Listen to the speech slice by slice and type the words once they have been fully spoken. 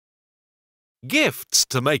Gifts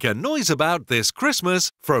to make a noise about this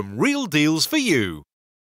Christmas from Real Deals for You.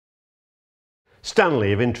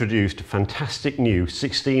 Stanley have introduced a fantastic new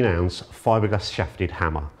 16-ounce fiberglass shafted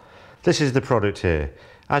hammer. This is the product here.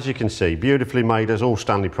 As you can see, beautifully made as all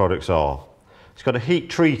Stanley products are. It's got a heat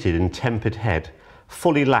treated and tempered head,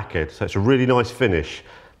 fully lacquered, so it's a really nice finish.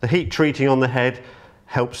 The heat treating on the head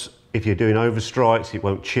helps if you're doing overstrikes, it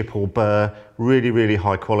won't chip or burr. Really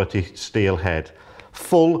high quality steel head.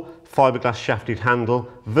 Full fiberglass shafted handle,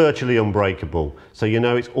 virtually unbreakable, so you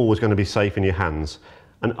know it's always going to be safe in your hands.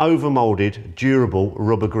 An overmolded, durable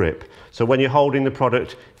rubber grip, so when you're holding the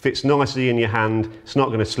product, fits nicely in your hand, it's not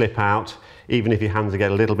going to slip out, even if your hands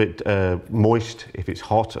get a little bit moist, if it's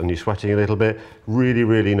hot and you're sweating a little bit.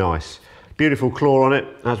 Really nice. Beautiful claw on it,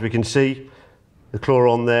 as we can see. The claw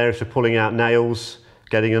on there is for pulling out nails,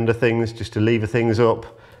 getting under things, just to lever things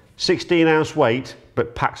up. 16-ounce weight,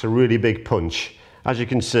 but packs a really big punch. As you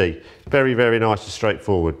can see, very nice and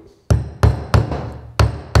straightforward.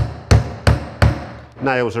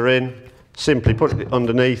 Nails are in, simply put it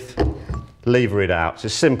underneath, lever it out. It's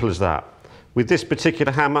as simple as that. With this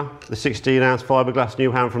particular hammer, the 16-ounce fiberglass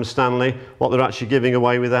new hammer from Stanley, what they're actually giving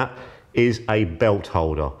away with that is a belt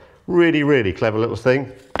holder. Really clever little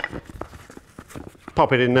thing.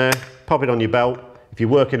 Pop it in there, pop it on your belt. If you're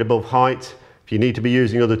working above height, if you need to be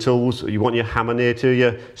using other tools, or you want your hammer near to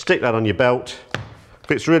you, stick that on your belt.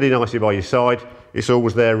 Fits really nicely by your side. It's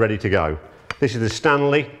always there ready to go. This is the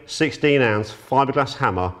Stanley 16-ounce fiberglass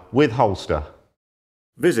hammer with holster.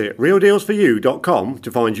 Visit realdealsforyou.com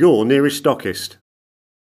to find your nearest stockist.